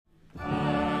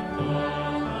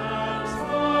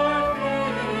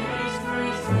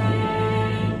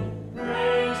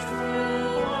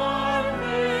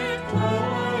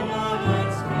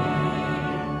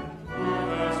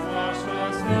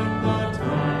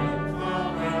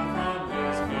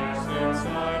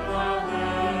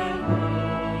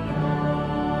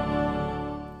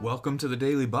Welcome to the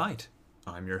Daily Bite.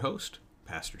 I'm your host,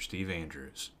 Pastor Steve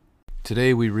Andrews.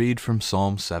 Today we read from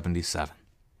Psalm 77.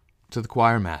 To the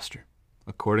choir master,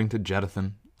 according to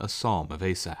Jeduthun, a psalm of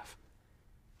Asaph.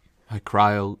 I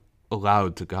cry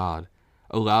aloud to God,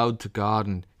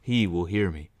 and he will hear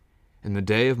me. In the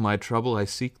day of my trouble I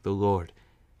seek the Lord.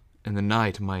 In the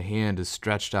night my hand is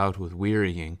stretched out with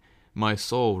wearying. My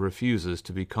soul refuses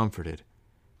to be comforted.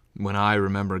 When I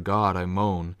remember God, I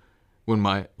moan. When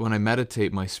I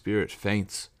meditate, my spirit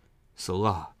faints.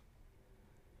 Selah.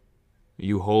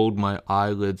 You hold my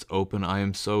eyelids open. I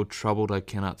am so troubled I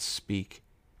cannot speak.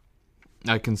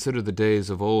 I consider the days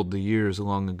of old, the years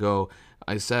long ago.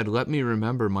 I said, let me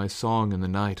remember my song in the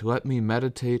night. Let me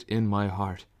meditate in my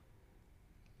heart.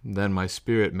 Then my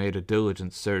spirit made a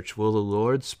diligent search. Will the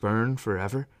Lord spurn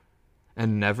forever,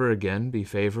 and never again be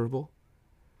favorable?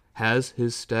 Has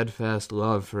his steadfast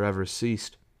love forever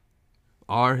ceased?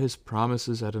 Are his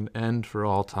promises at an end for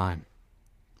all time?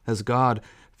 Has God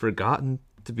forgotten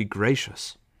to be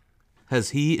gracious?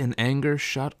 Has he in anger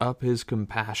shut up his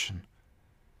compassion?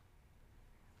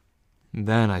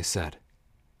 Then I said,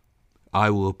 I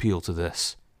will appeal to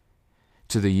this,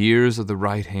 to the years of the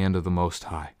right hand of the Most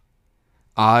High.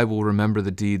 I will remember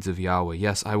the deeds of Yahweh.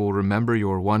 Yes, I will remember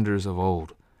your wonders of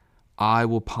old. I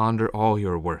will ponder all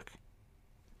your work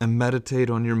and meditate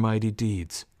on your mighty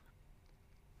deeds.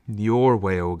 Your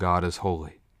way, O God, is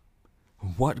holy.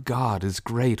 What God is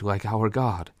great like our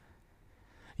God?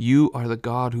 You are the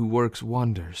God who works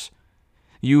wonders.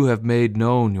 You have made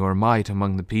known your might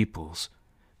among the peoples.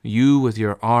 You with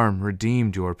your arm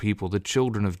redeemed your people, the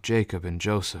children of Jacob and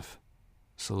Joseph.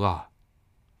 Selah.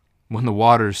 When the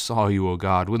waters saw you, O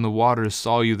God, when the waters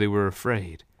saw you, they were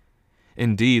afraid.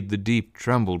 Indeed, the deep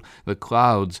trembled, the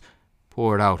clouds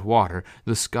poured out water,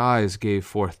 the skies gave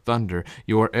forth thunder,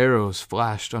 your arrows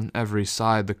flashed on every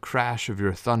side, the crash of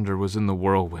your thunder was in the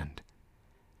whirlwind.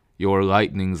 Your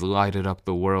lightnings lighted up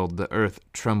the world, the earth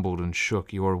trembled and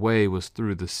shook, your way was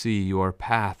through the sea, your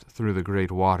path through the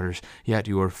great waters, yet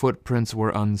your footprints were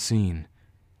unseen.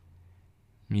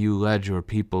 You led your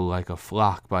people like a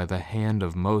flock by the hand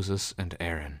of Moses and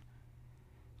Aaron.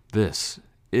 This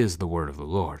is the word of the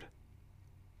Lord.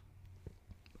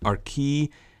 Our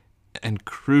key and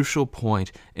crucial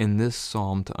point in this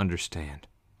psalm to understand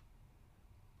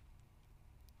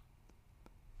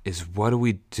is, what do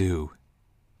we do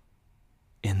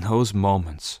in those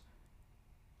moments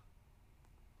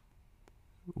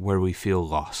where we feel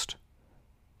lost?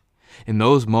 In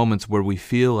those moments where we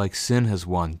feel like sin has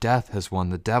won, death has won,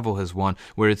 the devil has won,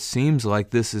 where it seems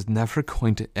like this is never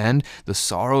going to end, the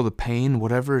sorrow, the pain,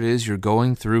 whatever it is you're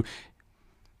going through,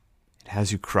 it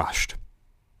has you crushed.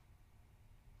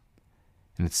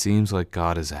 And it seems like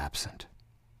God is absent.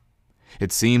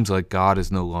 It seems like God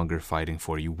is no longer fighting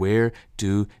for you. Where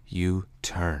do you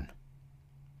turn?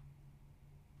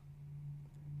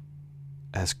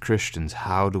 As Christians,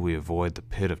 how do we avoid the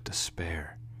pit of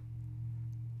despair?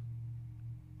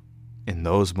 In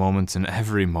those moments, in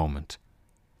every moment,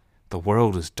 the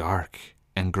world is dark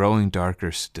and growing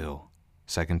darker still.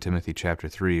 2 Timothy chapter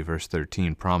 3, verse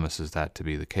 13 promises that to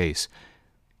be the case.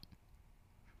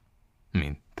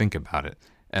 Think about it.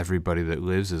 Everybody that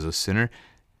lives is a sinner.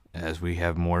 As we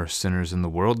have more sinners in the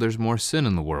world, there's more sin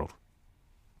in the world.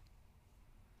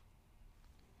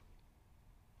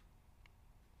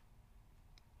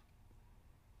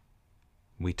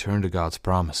 We turn to God's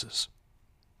promises.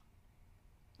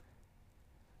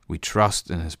 We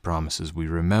trust in his promises. We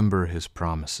remember his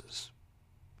promises.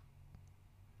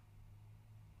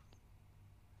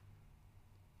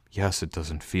 Yes, it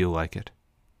doesn't feel like it.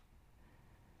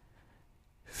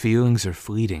 Feelings are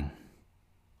fleeting.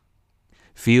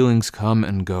 Feelings come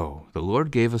and go. The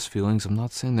Lord gave us feelings. I'm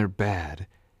not saying they're bad,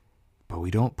 but we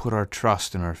don't put our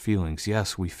trust in our feelings.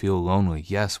 Yes, we feel lonely.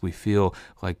 Yes, we feel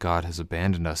like God has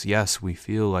abandoned us. Yes, we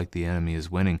feel like the enemy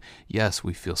is winning. Yes,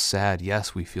 we feel sad.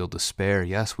 Yes, we feel despair.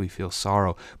 Yes, we feel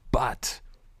sorrow. But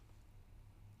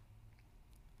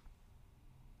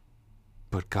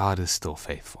God is still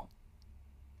faithful.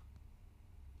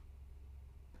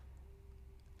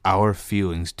 Our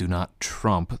feelings do not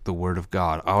trump the Word of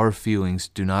God. Our feelings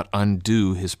do not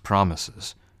undo his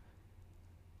promises.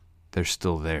 They're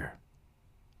still there.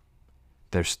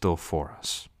 They're still for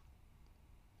us.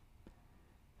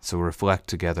 So reflect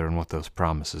together on what those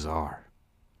promises are.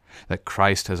 that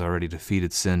Christ has already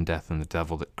defeated sin, death, and the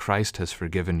devil, that Christ has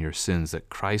forgiven your sins, that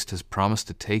Christ has promised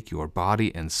to take your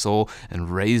body and soul and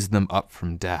raise them up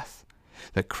from death,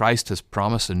 that Christ has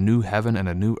promised a new heaven and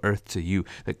a new earth to you,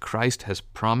 that Christ has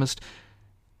promised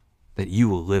that you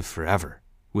will live forever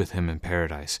with him in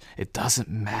paradise. It doesn't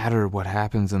matter what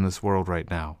happens in this world right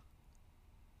now.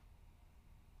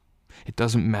 It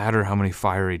doesn't matter how many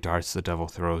fiery darts the devil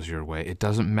throws your way. It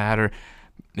doesn't matter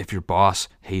if your boss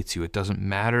hates you. It doesn't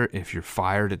matter if you're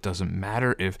fired. It doesn't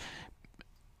matter if,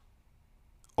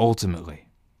 ultimately,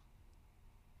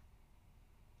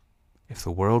 if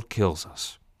the world kills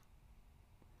us,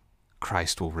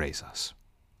 Christ will raise us.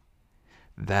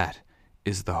 That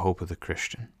is the hope of the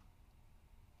Christian.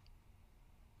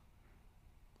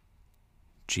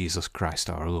 Jesus Christ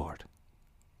our Lord.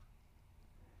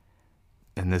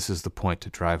 And this is the point to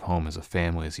drive home as a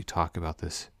family as you talk about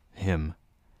this hymn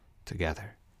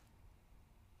together.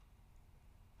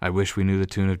 I wish we knew the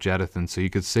tune of Jeduthun so you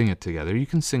could sing it together. You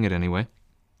can sing it anyway.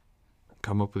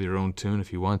 Come up with your own tune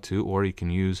if you want to, or you can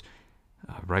use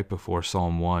right before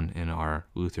Psalm 1 in our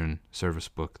Lutheran service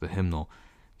book, the hymnal.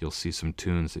 You'll see some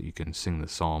tunes that you can sing the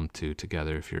psalm to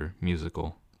together if you're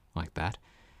musical like that.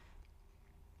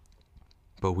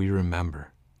 But we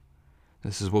remember.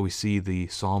 This is what we see the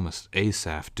psalmist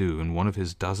Asaph do. In one of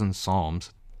his dozen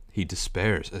psalms, he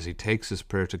despairs as he takes his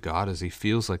prayer to God, as he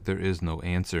feels like there is no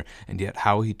answer, and yet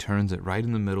how he turns it right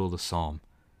in the middle of the psalm.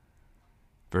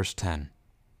 Verse 10,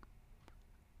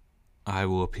 I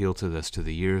will appeal to this, to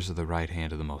the years of the right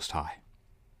hand of the Most High.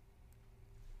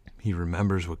 He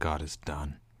remembers what God has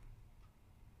done.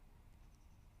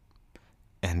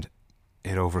 And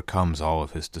it overcomes all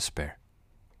of his despair.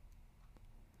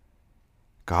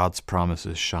 God's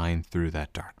promises shine through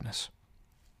that darkness.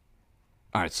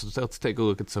 All right, so let's take a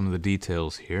look at some of the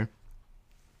details here.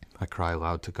 I cry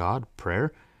aloud to God,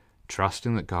 prayer,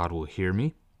 trusting that God will hear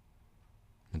me.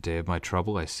 In the day of my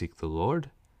trouble, I seek the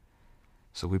Lord.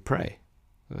 So we pray.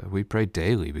 We pray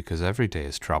daily because every day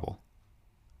is trouble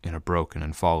in a broken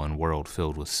and fallen world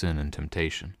filled with sin and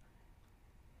temptation.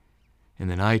 In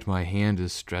the night, my hand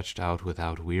is stretched out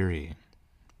without wearying.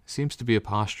 Seems to be a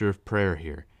posture of prayer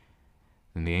here.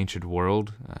 In the ancient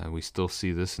world, we still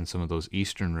see this in some of those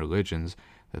Eastern religions,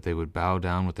 that they would bow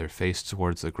down with their face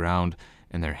towards the ground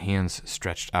and their hands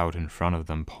stretched out in front of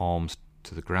them, palms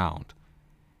to the ground.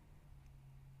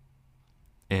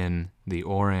 In the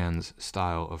Oran's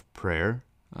style of prayer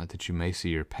that you may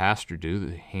see your pastor do,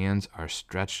 the hands are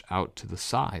stretched out to the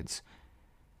sides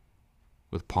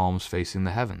with palms facing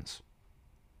the heavens.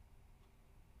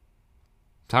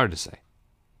 It's hard to say,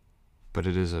 but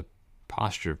it is a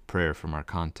posture of prayer from our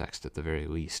context at the very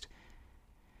least.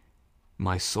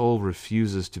 My soul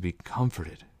refuses to be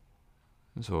comforted.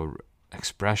 So an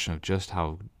expression of just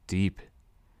how deep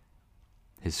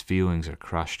his feelings are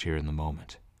crushed here in the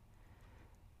moment.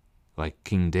 Like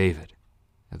King David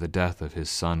at the death of his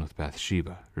son with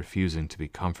Bathsheba, refusing to be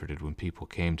comforted when people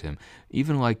came to him.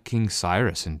 Even like King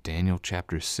Cyrus in Daniel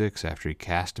chapter 6 after he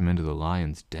cast him into the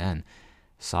lion's den.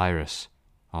 Cyrus,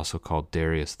 also called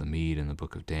Darius the Mede in the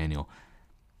book of Daniel,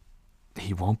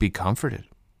 he won't be comforted.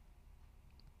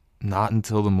 Not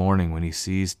until the morning when he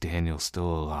sees Daniel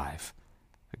still alive,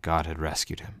 that God had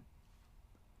rescued him.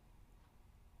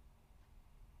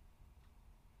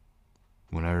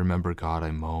 When I remember God,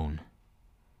 I moan.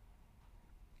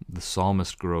 The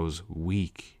psalmist grows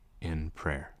weak in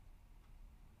prayer.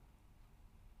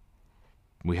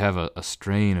 We have a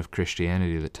strain of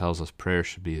Christianity that tells us prayer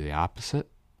should be the opposite,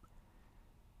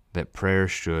 that prayer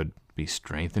should be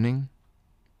strengthening.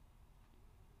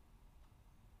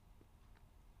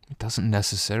 It doesn't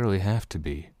necessarily have to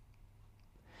be.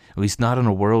 At least not in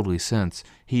a worldly sense.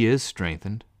 He is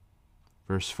strengthened.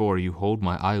 Verse 4, you hold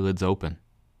my eyelids open.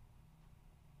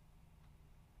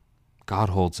 God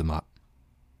holds him up.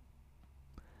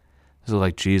 This is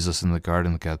like Jesus in the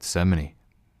Garden of Gethsemane,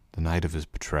 the night of his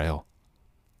betrayal.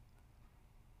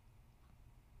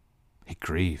 He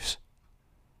grieves.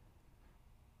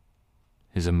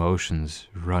 His emotions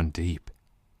run deep.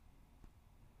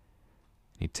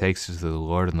 He takes it to the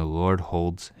Lord, and the Lord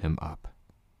holds him up.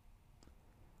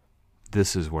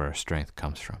 This is where our strength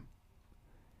comes from.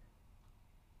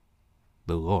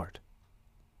 The Lord.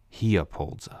 He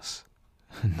upholds us.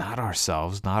 Not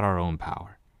ourselves, not our own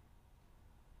power.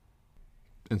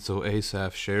 And so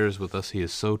Asaph shares with us he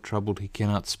is so troubled he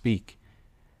cannot speak.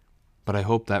 But I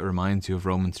hope that reminds you of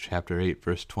Romans chapter 8,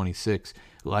 verse 26.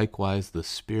 Likewise, the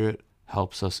Spirit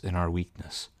helps us in our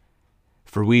weakness.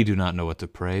 For we do not know what to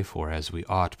pray for as we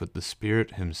ought, but the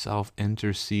Spirit himself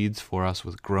intercedes for us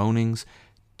with groanings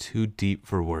too deep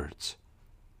for words.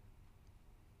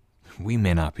 We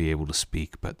may not be able to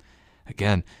speak, but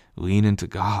again, lean into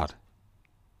God.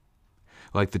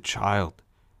 Like the child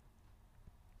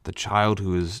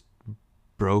who is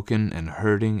broken and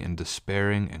hurting and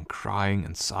despairing and crying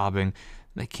and sobbing.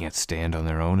 They can't stand on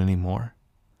their own anymore.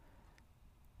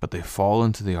 But they fall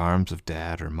into the arms of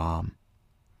dad or mom.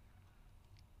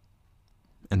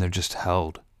 And they're just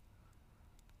held.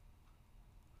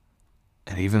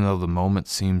 And even though the moment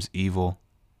seems evil,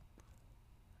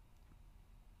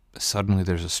 suddenly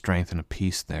there's a strength and a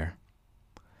peace there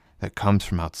that comes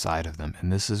from outside of them.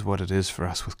 And this is what it is for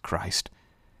us with Christ.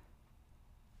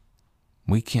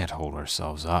 We can't hold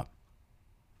ourselves up.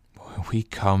 We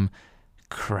come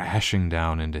crashing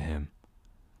down into Him,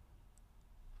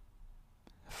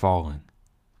 falling.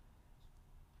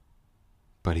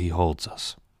 But He holds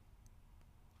us.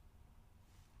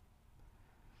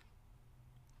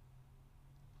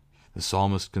 The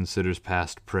psalmist considers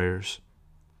past prayers,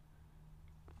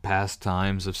 past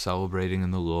times of celebrating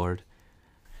in the Lord,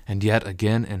 and yet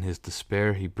again in his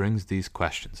despair he brings these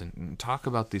questions. And talk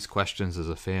about these questions as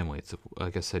a family. It's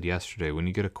like I said yesterday, when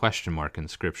you get a question mark in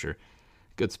Scripture,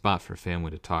 a good spot for a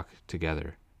family to talk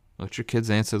together. Let your kids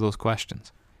answer those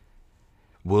questions.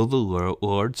 Will the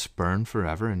Lord spurn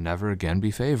forever and never again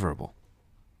be favorable?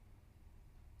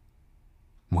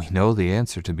 We know the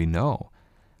answer to be no.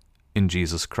 In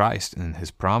Jesus Christ and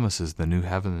His promises, the new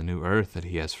heaven, the new earth that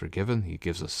He has forgiven, He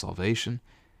gives us salvation.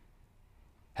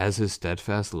 Has His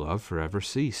steadfast love forever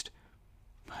ceased?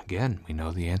 Again, we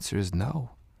know the answer is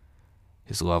no.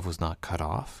 His love was not cut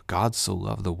off. God so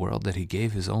loved the world that He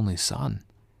gave His only Son,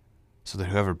 so that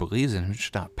whoever believes in Him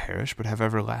should not perish but have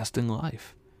everlasting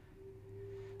life.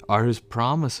 Are His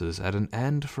promises at an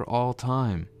end for all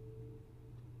time?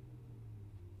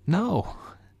 No.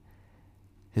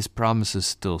 His promises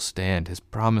still stand. His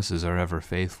promises are ever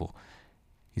faithful.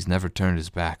 He's never turned His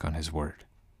back on His word.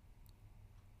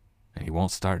 And He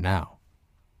won't start now.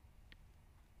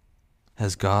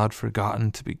 Has God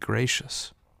forgotten to be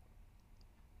gracious?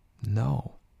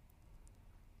 No.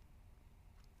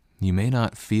 You may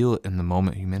not feel it in the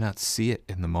moment. You may not see it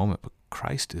in the moment, but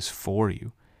Christ is for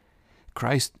you.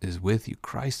 Christ is with you.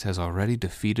 Christ has already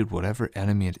defeated whatever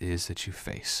enemy it is that you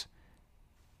face.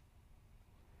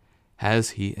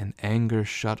 Has He in anger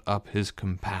shut up His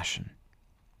compassion?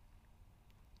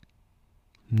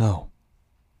 No.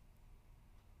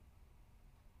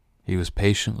 He was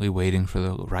patiently waiting for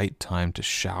the right time to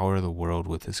shower the world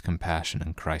with His compassion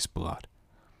and Christ's blood.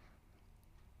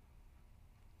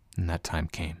 And that time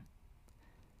came.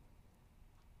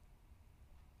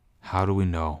 How do we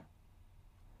know?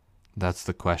 That's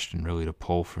the question really to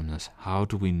pull from this. How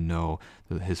do we know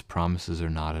that His promises are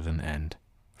not at an end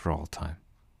for all time?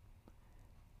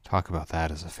 Talk about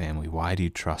that as a family. Why do you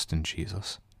trust in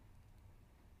Jesus?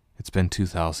 It's been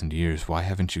 2,000 years. Why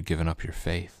haven't you given up your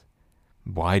faith?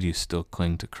 Why do you still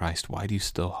cling to Christ? Why do you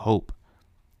still hope?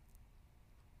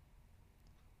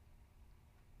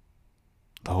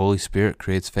 The Holy Spirit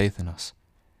creates faith in us.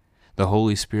 The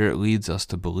Holy Spirit leads us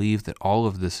to believe that all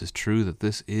of this is true, that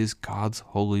this is God's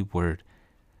holy word,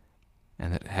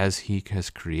 and that as He has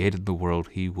created the world,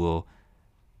 He will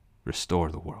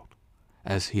restore the world.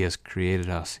 As He has created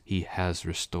us, He has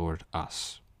restored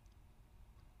us.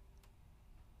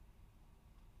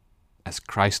 As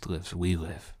Christ lives, we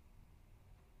live.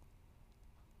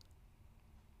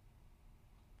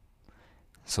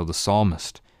 So the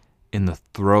psalmist, in the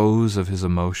throes of his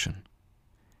emotion,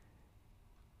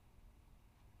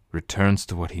 returns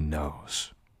to what he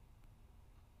knows.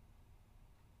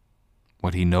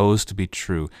 What he knows to be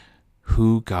true,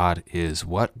 who God is,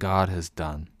 what God has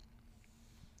done.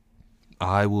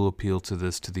 I will appeal to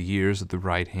this, to the years of the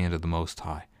right hand of the Most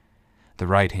High. The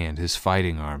right hand, His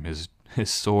fighting arm, His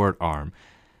sword arm,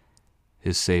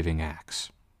 His saving axe.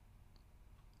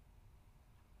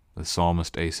 The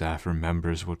psalmist Asaph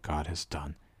remembers what God has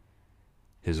done,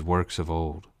 His works of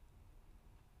old.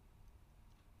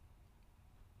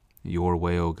 Your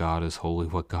way, O God, is holy.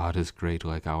 What God is great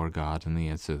like our God? And the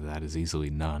answer to that is easily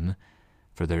none,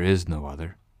 for there is no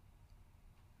other.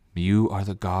 You are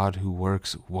the God who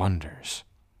works wonders.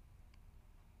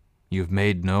 You have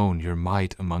made known your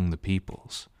might among the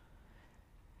peoples.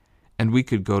 And we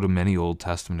could go to many Old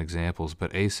Testament examples,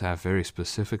 but Asaph very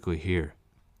specifically here,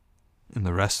 and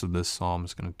the rest of this psalm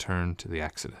is going to turn to the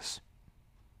Exodus.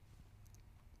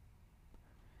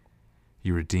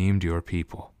 You redeemed your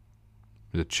people,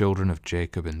 the children of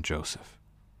Jacob and Joseph.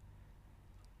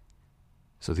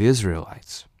 So the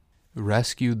Israelites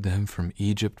rescued them from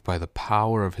Egypt by the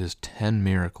power of His 10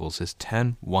 miracles, His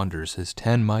 10 wonders, His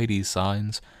 10 mighty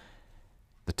signs,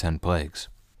 the 10 plagues.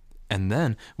 And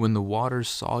then, when the waters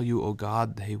saw you, O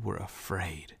God, they were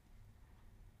afraid.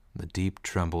 The deep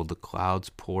trembled, the clouds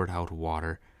poured out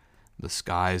water, the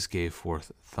skies gave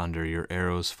forth thunder, your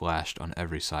arrows flashed on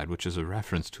every side, which is a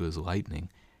reference to his lightning.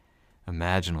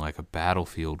 Imagine like a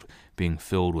battlefield being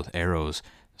filled with arrows,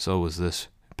 so was this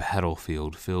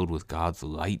battlefield filled with God's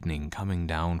lightning coming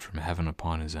down from heaven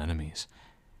upon his enemies.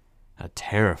 A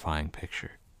terrifying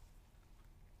picture.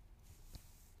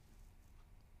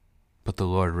 But the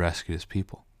Lord rescued his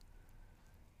people.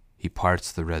 He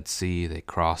parts the Red Sea, they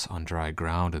cross on dry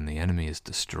ground, and the enemy is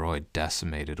destroyed,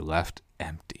 decimated, left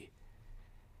empty.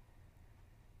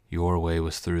 Your way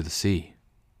was through the sea,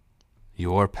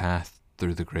 your path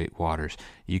through the great waters.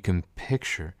 You can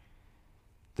picture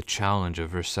the challenge of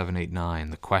verse 7, 8, 9,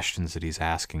 the questions that he's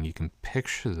asking. You can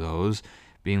picture those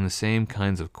being the same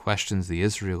kinds of questions the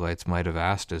Israelites might have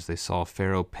asked as they saw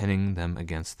Pharaoh pinning them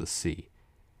against the sea.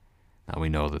 Now we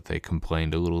know that they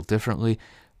complained a little differently,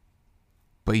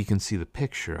 but you can see the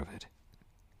picture of it.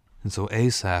 And so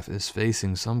Asaph is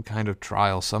facing some kind of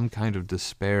trial, some kind of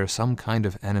despair, some kind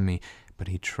of enemy, but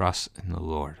he trusts in the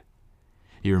Lord.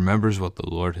 He remembers what the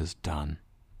Lord has done.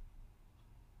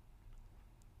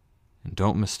 And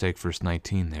don't mistake verse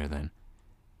 19 there then.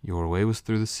 Your way was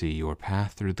through the sea, your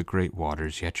path through the great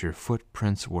waters, yet your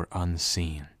footprints were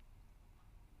unseen.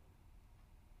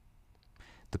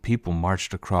 The people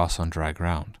marched across on dry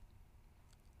ground.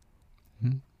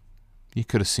 You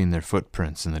could have seen their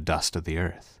footprints in the dust of the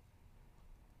earth.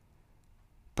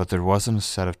 But there wasn't a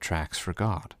set of tracks for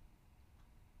God.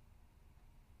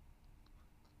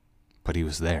 But he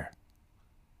was there.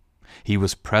 He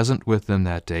was present with them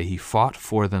that day. He fought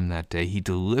for them that day. He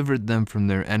delivered them from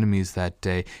their enemies that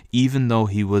day, even though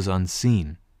he was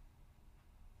unseen.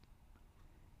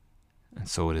 And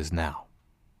so it is now.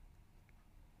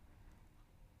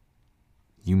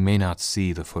 You may not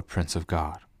see the footprints of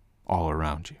God all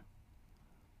around you.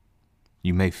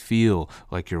 You may feel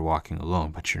like you're walking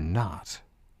alone, but you're not.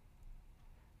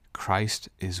 Christ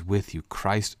is with you.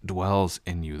 Christ dwells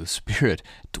in you. The Spirit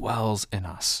dwells in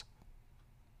us.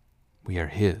 We are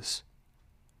his.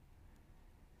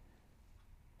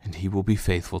 And he will be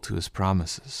faithful to his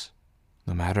promises,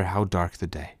 no matter how dark the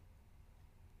day.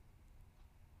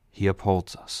 He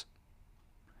upholds us.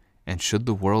 And should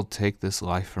the world take this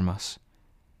life from us,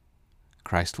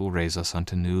 Christ will raise us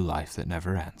unto new life that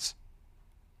never ends.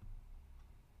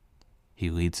 He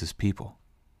leads his people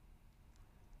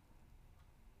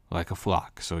like a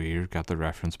flock. So you've got the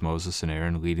reference Moses and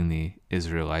Aaron leading the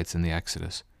Israelites in the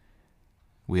Exodus.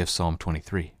 We have Psalm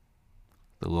 23.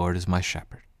 The Lord is my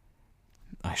shepherd.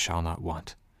 I shall not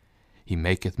want. He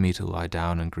maketh me to lie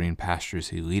down in green pastures.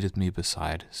 He leadeth me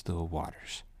beside still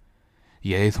waters.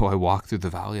 Yea, though I walk through the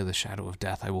valley of the shadow of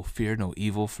death, I will fear no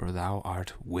evil, for thou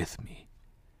art with me.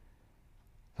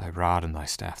 Thy rod and thy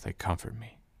staff, they comfort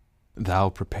me. Thou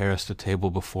preparest a table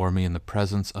before me in the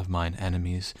presence of mine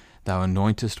enemies. Thou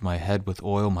anointest my head with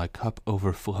oil, my cup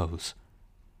overflows.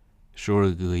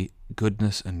 Surely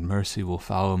goodness and mercy will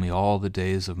follow me all the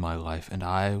days of my life, and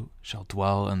I shall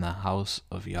dwell in the house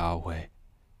of Yahweh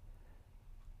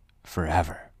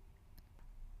forever.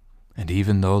 And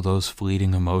even though those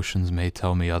fleeting emotions may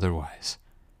tell me otherwise,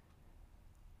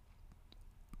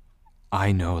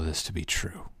 I know this to be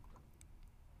true.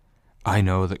 I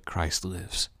know that Christ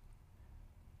lives.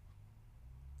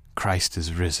 Christ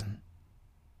is risen.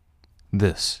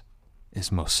 This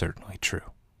is most certainly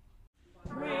true.